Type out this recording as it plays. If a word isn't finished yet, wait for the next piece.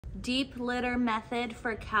Deep litter method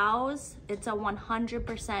for cows, it's a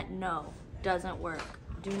 100% no. Doesn't work.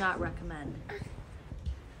 Do not recommend.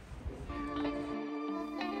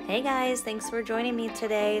 Hey guys, thanks for joining me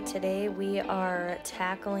today. Today we are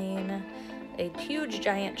tackling a huge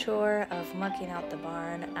giant chore of mucking out the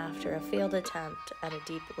barn after a failed attempt at a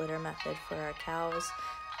deep litter method for our cows.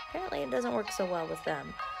 Apparently it doesn't work so well with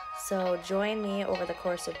them. So join me over the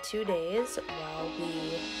course of 2 days while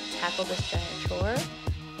we tackle this giant chore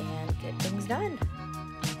and get things done.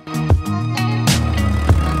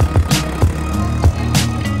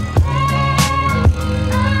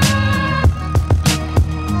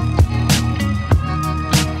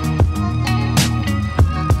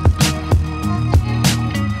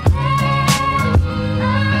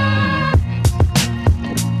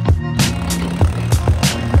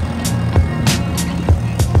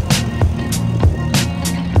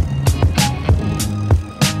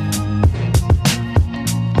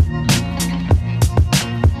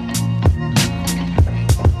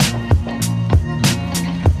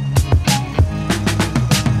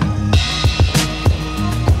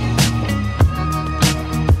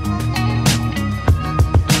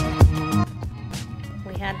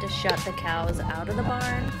 To shut the cows out of the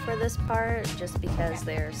barn for this part just because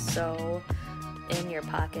they're so in your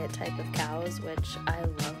pocket type of cows, which I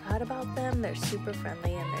love that about them. They're super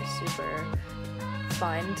friendly and they're super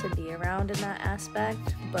fun to be around in that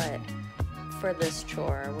aspect, but for this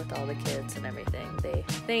chore with all the kids and everything,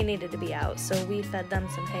 they needed to be out. So we fed them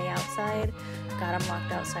some hay outside, got them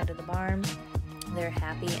locked outside of the barn. They're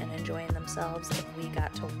happy and enjoying themselves, and we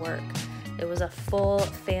got to work. It was a full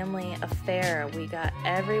family affair. We got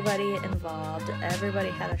everybody involved. Everybody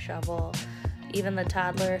had a shovel. Even the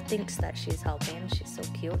toddler thinks that she's helping. She's so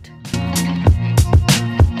cute.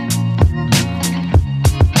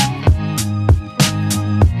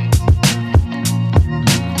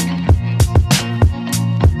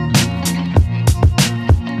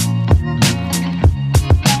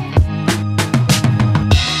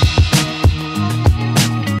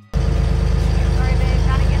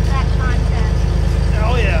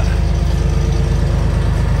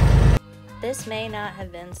 This may not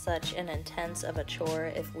have been such an intense of a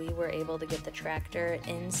chore if we were able to get the tractor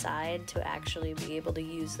inside to actually be able to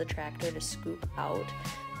use the tractor to scoop out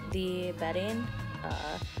the bedding,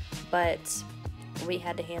 but we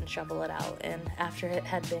had to hand shovel it out, and after it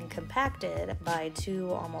had been compacted by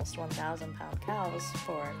 2 almost 1,000-pound cows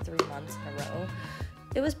for 3 months in a row,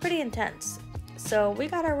 it was pretty intense. So we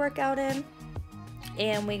got our workout in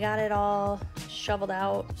and we got it all shoveled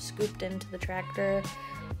out, scooped into the tractor.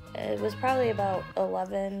 It was probably about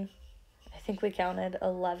 11, I think we counted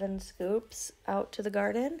 11 scoops out to the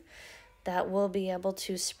garden that we'll be able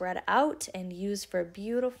to spread out and use for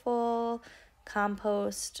beautiful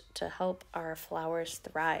compost to help our flowers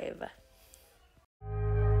thrive.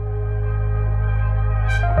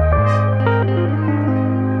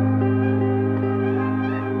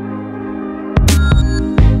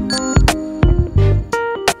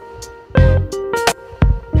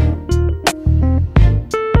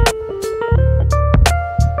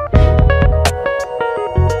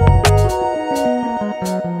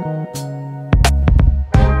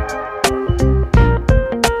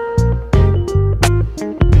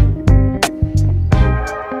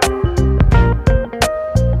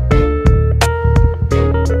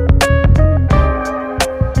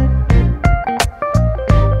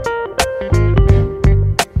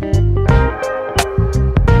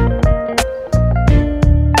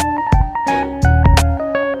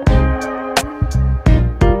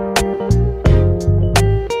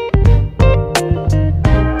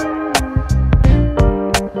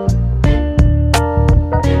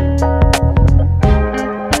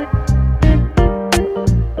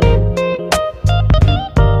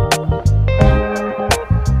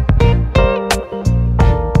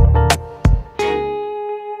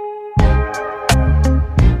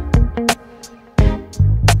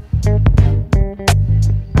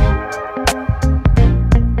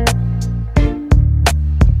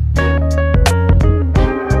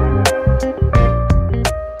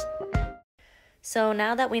 So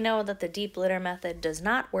now that we know that the deep litter method does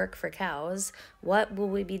not work for cows, what will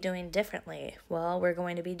we be doing differently? Well, we're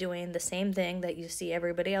going to be doing the same thing that you see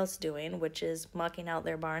everybody else doing, which is mucking out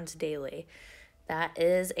their barns daily. That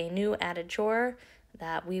is a new added chore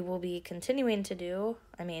that we will be continuing to do.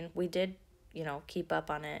 I mean, we did, keep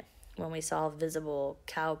up on it when we saw visible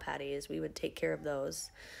cow patties. We would take care of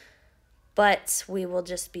those. But we will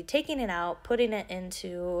just be taking it out, putting it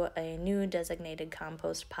into a new designated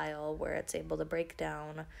compost pile where it's able to break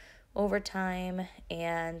down over time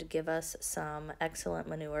and give us some excellent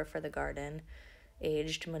manure for the garden.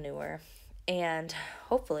 aged manure, and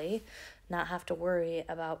hopefully not have to worry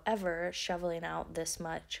about ever shoveling out this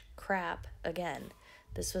much crap again.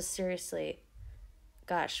 This was seriously,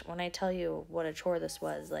 gosh, when I tell you what a chore this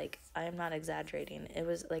was, like, I am not exaggerating. It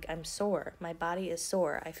was like, I'm sore. My body is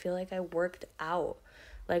sore. I feel like I worked out,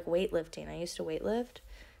 like weightlifting. I used to weightlift.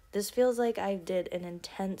 This feels like I did an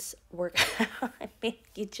intense workout. I mean,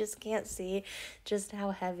 you just can't see just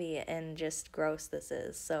how heavy and just gross this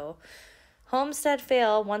is. So, homestead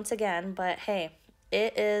fail once again, but hey,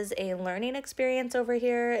 it is a learning experience over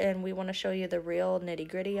here, and we want to show you the real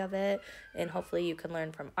nitty-gritty of it, and hopefully you can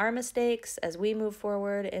learn from our mistakes as we move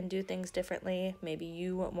forward and do things differently. Maybe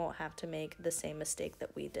you won't have to make the same mistake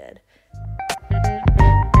that we did.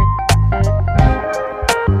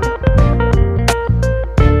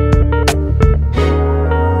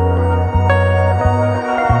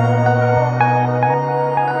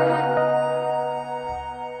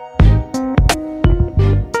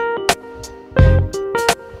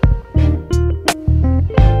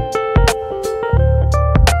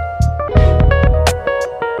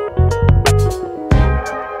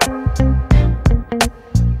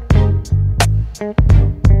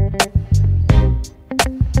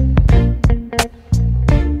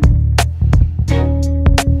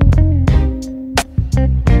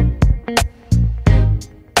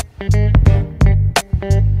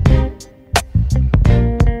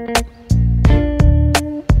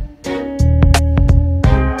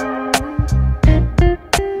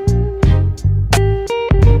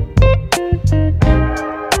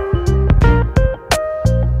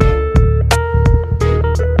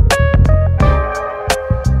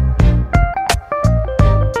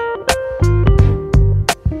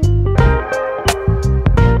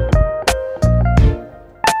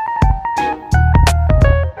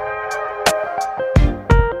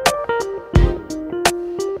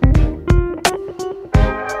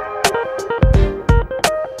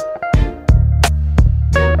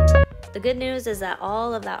 The good news is that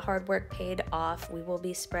all of that hard work paid off. We will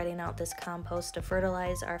be spreading out this compost to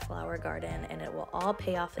fertilize our flower garden, and it will all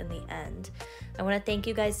pay off in the end. I want to thank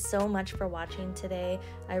you guys so much for watching today.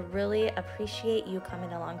 I really appreciate you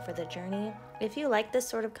coming along for the journey. If you like this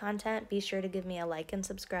sort of content, be sure to give me a like and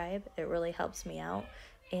subscribe. It really helps me out,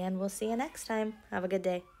 and we'll see you next time. Have a good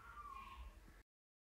day.